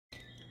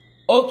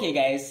Okay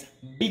guys,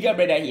 Bigger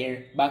Brother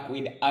here, back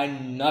with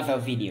another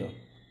video.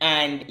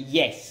 And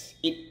yes,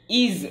 it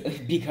is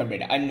Bigger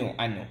Brother. I know.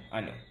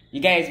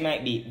 You guys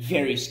might be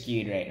very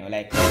scared right now,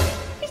 like,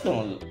 this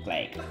don't look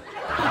like Bigger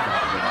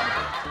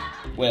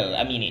Brother. Well,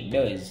 I mean it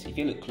does, if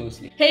you look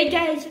closely. Hey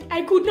guys,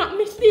 I could not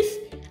miss this.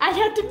 I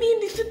had to be in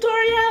this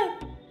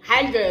tutorial.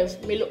 Hi girls,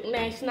 me look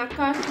nice in a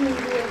costume.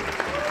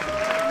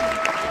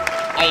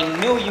 I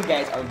know you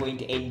guys are going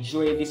to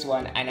enjoy this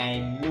one, and I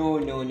know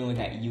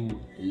that you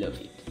love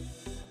it.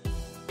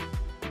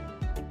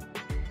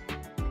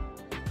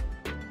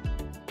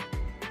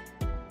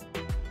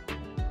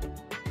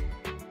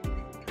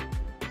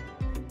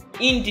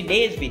 In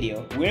today's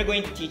video, we're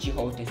going to teach you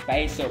how to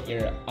spice up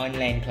your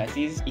online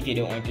classes. If you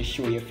don't want to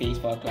show your face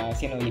for a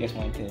class, you know, you just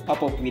want to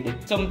pop up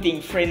with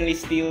something friendly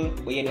still,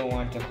 but you don't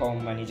want to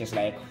come and you just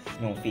like,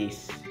 no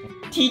face.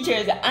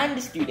 Teachers and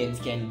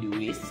students can do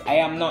this. I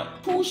am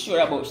not too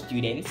sure about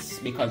students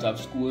because of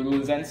school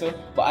rules and so,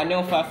 but I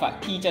know for a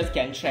fact teachers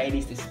can try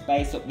this to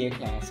spice up their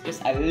class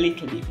just a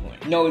little bit more.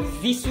 Now,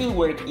 this will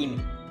work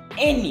in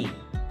any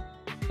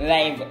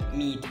live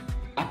meet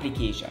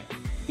application.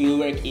 It will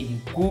work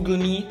in Google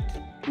Meet,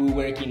 it will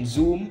work in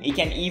Zoom. It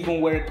can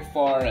even work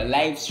for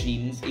live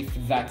streams if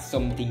that's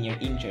something you're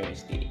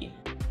interested in.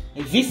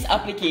 This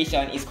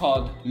application is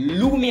called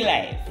Loomie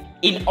Live.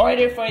 In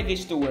order for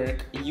this to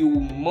work, you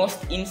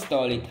must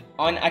install it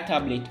on a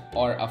tablet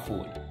or a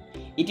phone.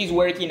 It is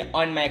working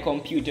on my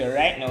computer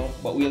right now,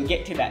 but we'll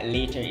get to that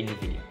later in the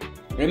video.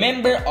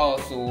 Remember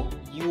also,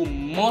 you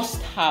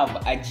must have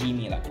a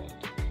Gmail account.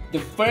 The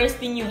first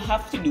thing you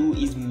have to do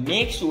is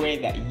make sure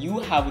that you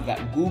have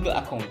that Google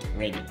account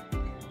ready.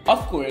 Of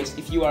course,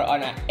 if you are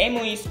on a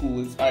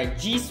moeschools or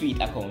G Suite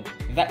account,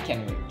 that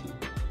can work too.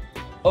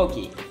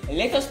 Okay,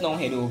 let us now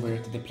head over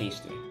to the Play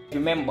Store.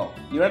 Remember,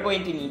 you are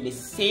going to need the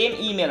same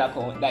email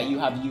account that you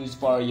have used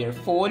for your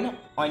phone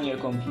on your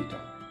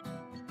computer.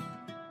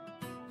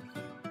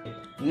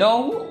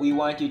 Now, we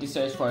want you to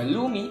search for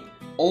Loomie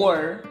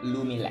or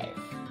Loomie Live.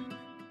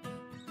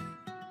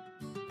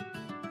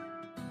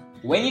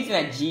 When it's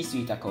in a G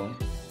Suite account,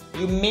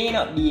 you may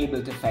not be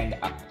able to find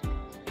the app.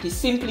 To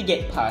simply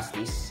get past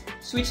this,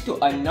 switch to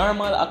a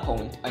normal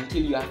account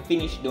until you have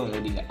finished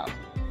downloading the app.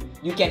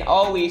 You can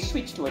always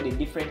switch to a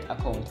different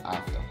account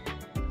after.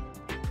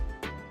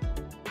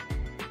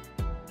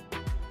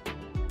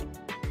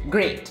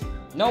 Great,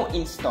 now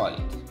install it.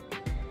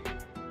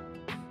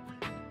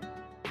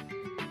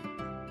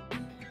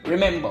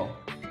 Remember,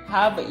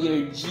 have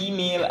your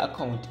Gmail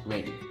account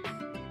ready.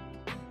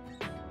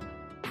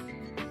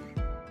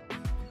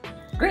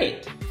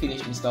 Great,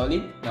 finished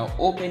installing. Now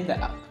open the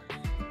app.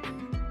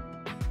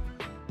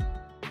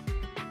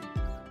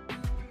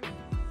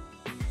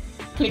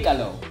 Click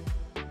allow.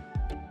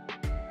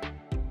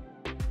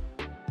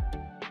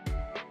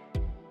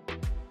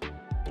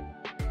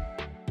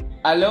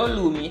 Allow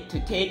Loomie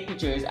to take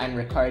pictures and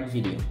record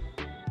video.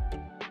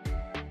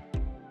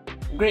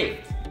 Great,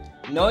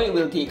 now it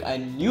will take a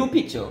new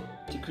picture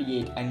to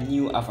create a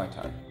new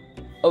avatar.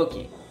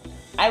 Okay,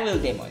 I will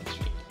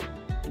demonstrate.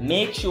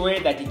 Make sure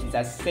that it is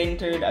as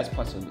centered as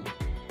possible.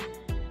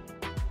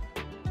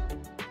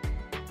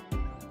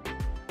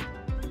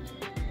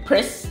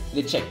 Press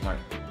the check mark.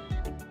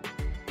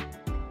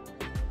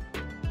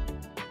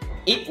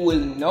 It will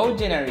now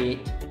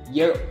generate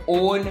your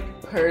own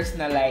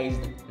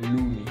personalized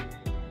Loomie.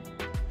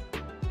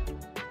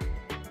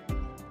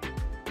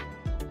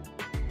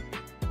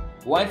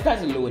 Once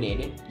that's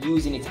loaded,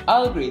 using its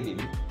algorithm,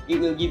 it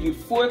will give you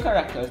 4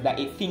 characters that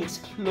it thinks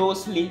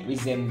closely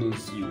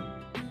resembles you.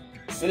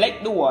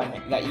 Select the one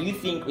that you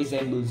think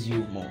resembles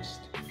you most.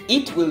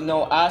 It will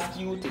now ask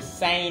you to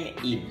sign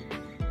in.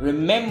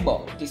 Remember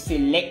to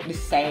select the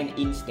sign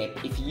in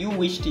step if you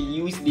wish to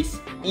use this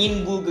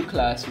in Google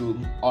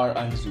Classroom or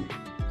on Zoom.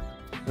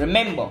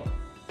 Remember,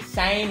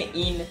 sign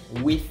in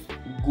with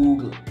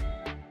Google.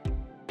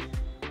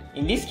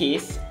 In this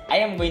case, I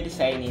am going to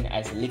sign in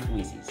as Likkle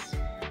Wizzies.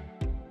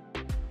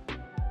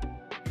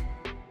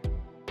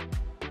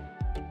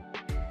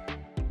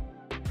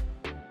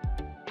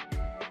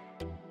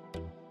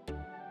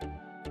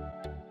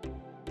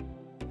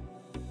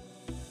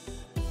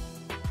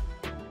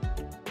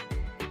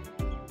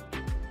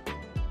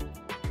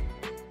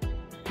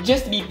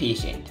 Just be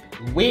patient,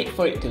 wait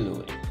for it to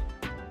load.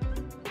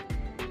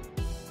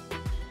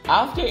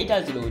 After it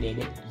has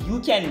loaded,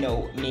 you can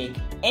now make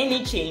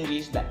any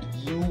changes that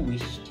you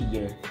wish to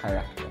your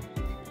character.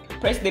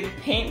 Press the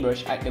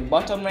paintbrush at the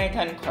bottom right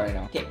hand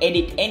corner to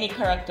edit any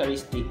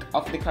characteristic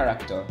of the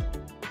character.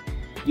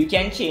 You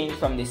can change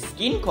from the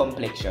skin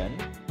complexion,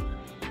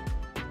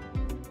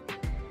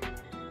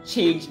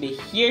 change the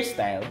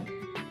hairstyle,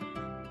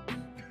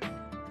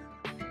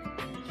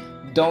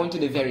 down to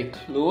the very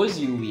clothes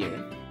you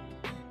wear,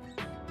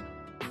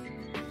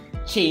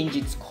 change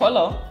its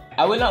color.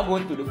 I will not go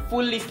into the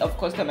full list of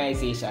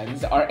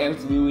customizations or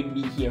else we would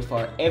be here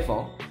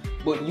forever,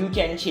 but you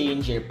can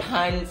change your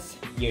pants,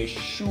 your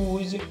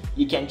shoes,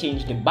 you can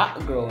change the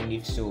background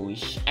if so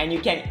wish, and you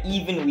can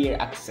even wear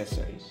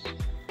accessories.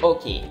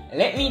 Okay,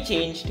 let me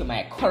change to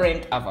my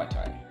current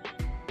avatar.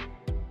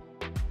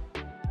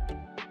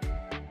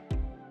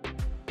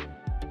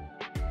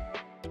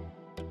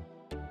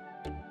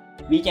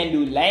 We can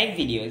do live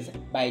videos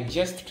by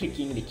just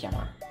clicking the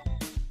camera.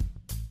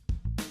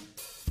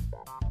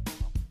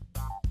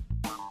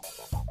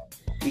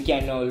 We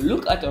can now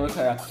look at our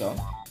character,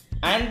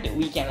 and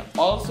we can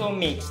also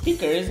make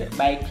stickers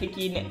by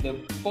clicking the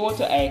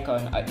photo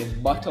icon at the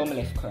bottom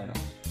left corner.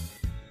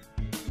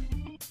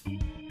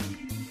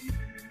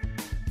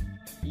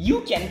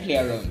 You can play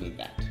around with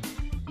that.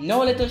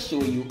 Now let us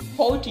show you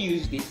how to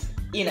use this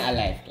in a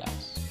live class.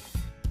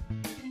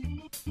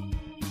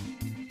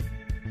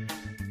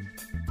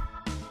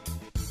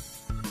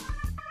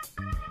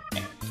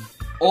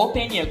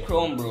 Open your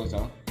Chrome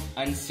browser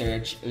and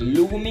search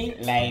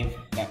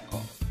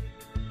LoomieLive.com.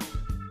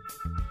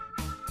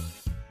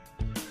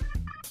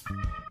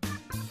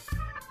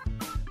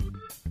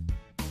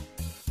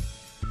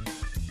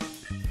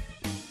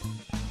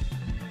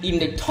 In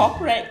the top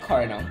right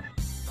corner,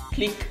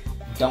 click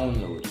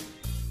Download.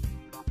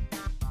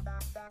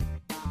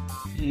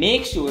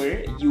 Make sure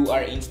you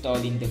are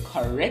installing the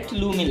correct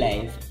Loomie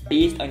Live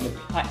based on the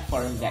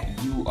platform that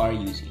you are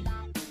using.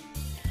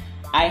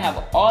 I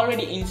have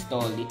already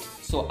installed it,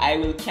 so I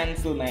will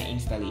cancel my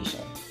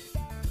installation.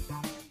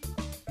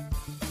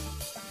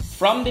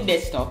 From the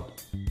desktop,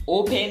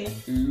 open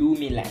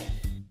Loomie Live.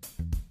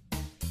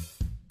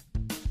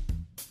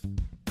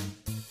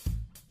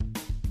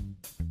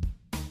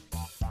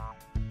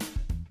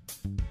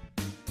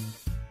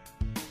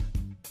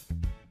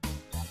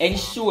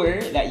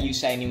 Ensure that you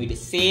sign in with the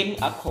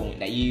same account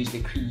that you used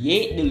to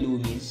create the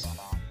Loomies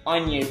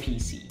on your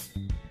PC.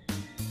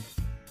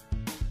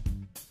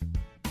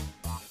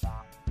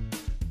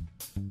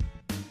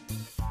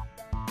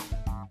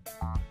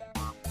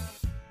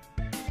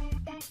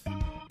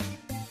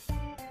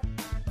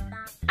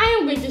 I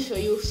am going to show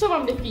you some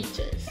of the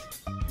features.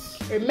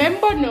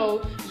 Remember now,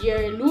 your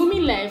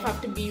Loomie Live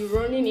have to be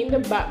running in the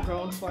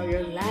background for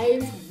your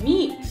live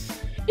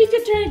meets. If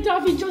you turn it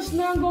off, it just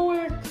not gonna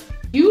work.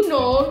 You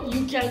know,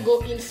 you can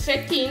go in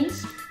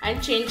settings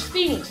and change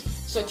things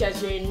such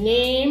as your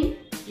name,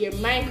 your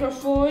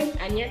microphone,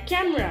 and your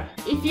camera.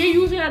 If you're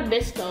using a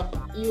desktop,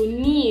 you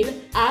need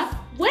a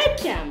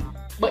webcam.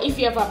 But if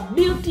you have a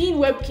built-in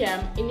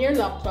webcam in your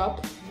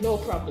laptop, no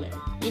problem.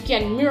 You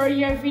can mirror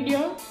your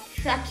video,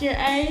 track your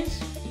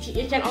eyes.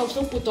 You can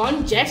also put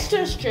on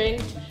gesture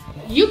strength.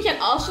 You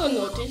can also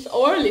notice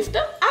our list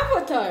of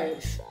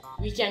avatars.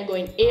 We can go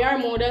in AR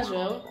mode as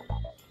well.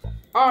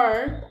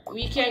 Or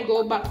we can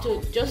go back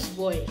to just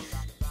voice.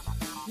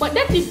 But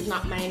that is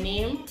not my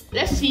name.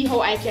 Let's see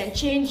how I can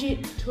change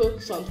it to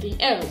something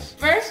else.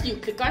 First, you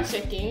click on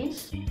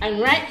settings,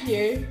 and right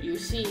here you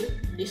see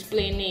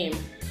display name.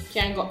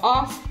 Can go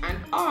off and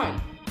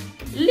on.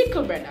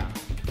 Likkle Brother,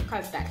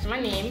 because that's my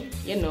name.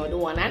 You know, the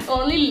one and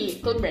only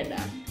Likkle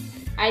Brother.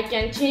 I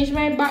can change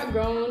my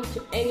background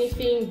to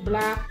anything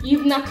black,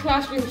 even a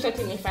classroom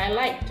setting if I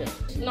like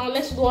to. Now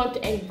let's go on to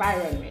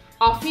environment.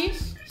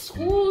 Office,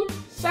 school,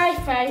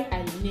 sci-fi,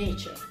 and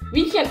nature.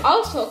 We can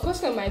also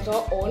customize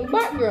our own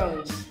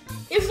backgrounds.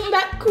 Isn't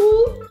that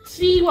cool?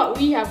 See what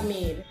we have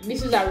made.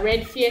 This is a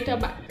red theater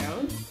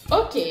background.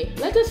 Okay,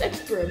 let us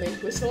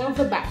experiment with some of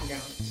the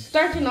backgrounds.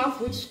 Starting off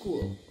with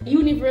school.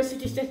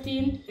 University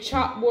setting,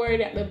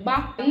 chalkboard at the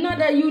back.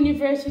 Another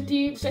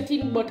university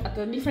setting but at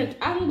a different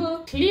angle.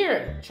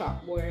 Clear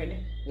chalkboard.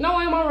 Now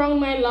I'm around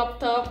my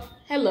laptop.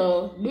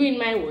 Hello, doing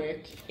my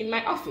work in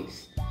my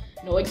office.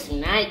 Now it's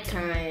night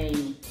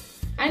time.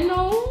 I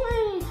know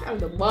I'm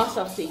the boss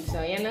of things,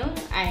 so you know,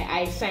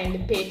 I sign the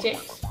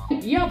paychecks.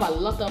 You have a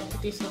lot of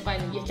pretty stuff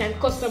and you can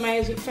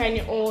customize it, find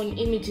your own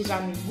images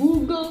on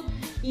Google,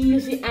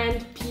 easy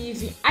and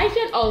peasy. I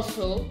can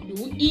also do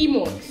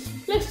emotes.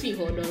 Let's see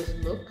how those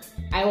look.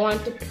 I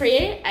want to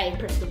pray, I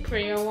press the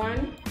prayer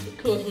one,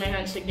 close my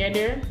hands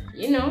together,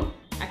 you know.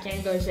 I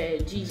can go say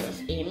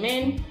Jesus,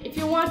 amen. If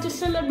you want to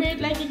celebrate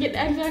like you get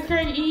answer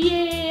card,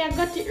 yeah, I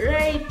got it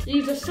right.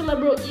 Use a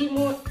celebrate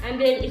emote, and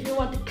then if you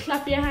want to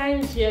clap your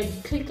hands, you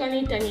click on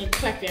it and you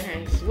clap your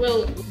hands.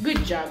 Well,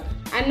 good job.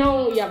 I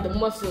know you have the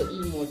muscle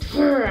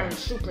emote. I'm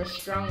super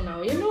strong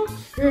now, you know.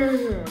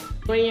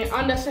 When you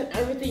understand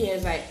everything,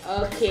 it's like,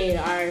 okay,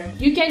 or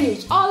you can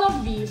use all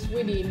of these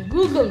within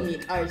Google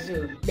Meet or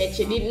Zoom. Bet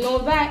you didn't know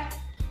that.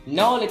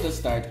 Now let us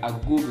start a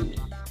Google Meet.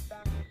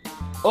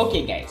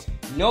 Okay guys,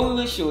 now we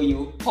will show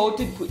you how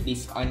to put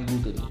this on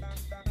Google Meet.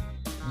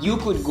 You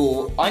could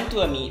go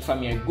onto a Meet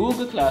from your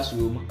Google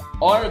Classroom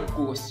or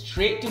go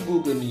straight to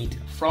Google Meet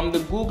from the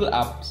Google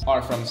apps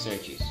or from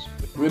searches.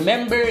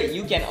 Remember,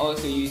 you can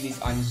also use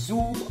this on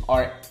Zoom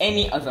or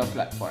any other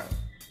platform.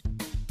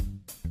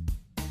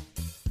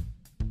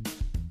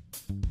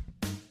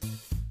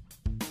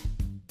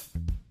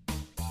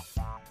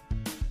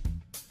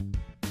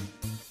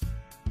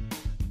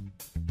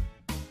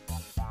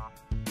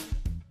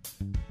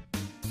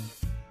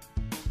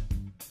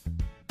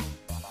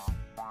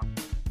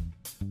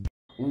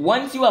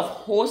 Once you have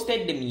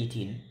hosted the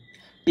meeting,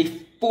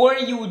 before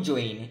you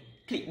join,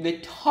 click the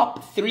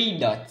top 3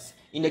 dots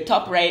in the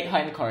top right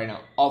hand corner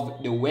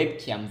of the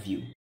webcam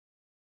view.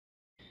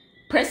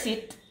 Press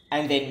it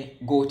and then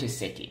go to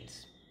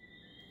settings.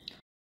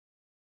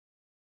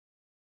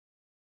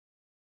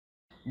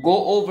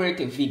 go over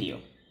to video.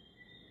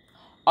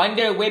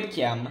 Under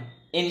webcam,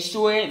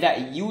 ensure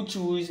that you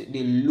choose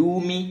the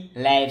Loomie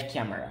live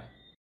camera.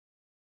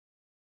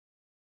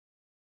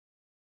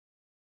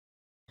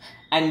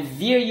 And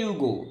there you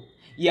go.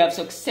 You have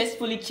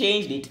successfully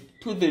changed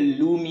it to the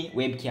Loomie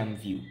webcam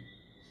view.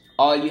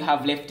 All you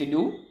have left to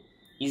do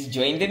is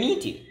join the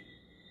meeting.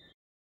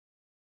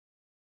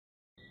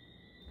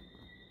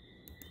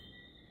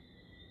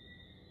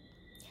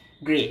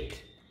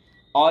 Great.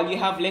 All you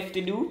have left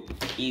to do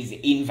is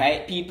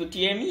invite people to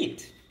your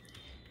meet.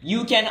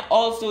 You can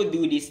also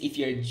do this if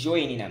you're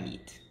joining a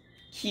meet.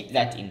 Keep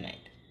that in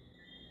mind.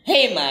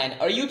 Hey man,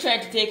 are you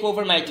trying to take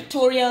over my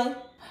tutorial?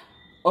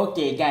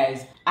 Okay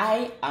guys,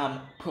 I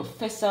am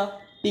Professor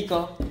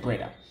Bigger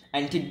Brother,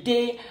 and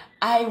today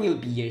I will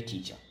be your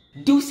teacher.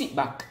 Do sit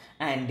back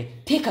and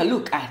take a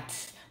look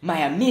at my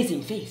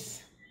amazing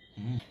face.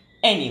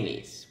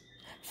 Anyways,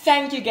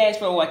 thank you guys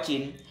for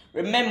watching.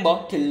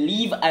 Remember to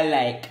leave a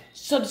like,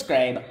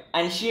 subscribe,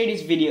 and share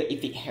this video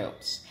if it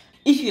helps.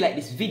 If you like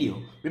this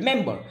video,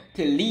 remember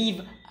to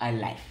leave a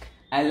like.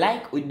 A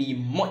like would be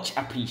much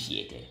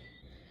appreciated.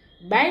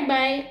 Bye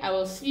bye. I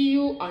will see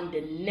you on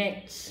the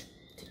next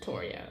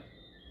tutorial.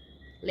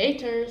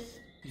 Laters.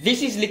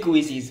 This is Likkle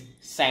Wizzies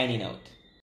signing out.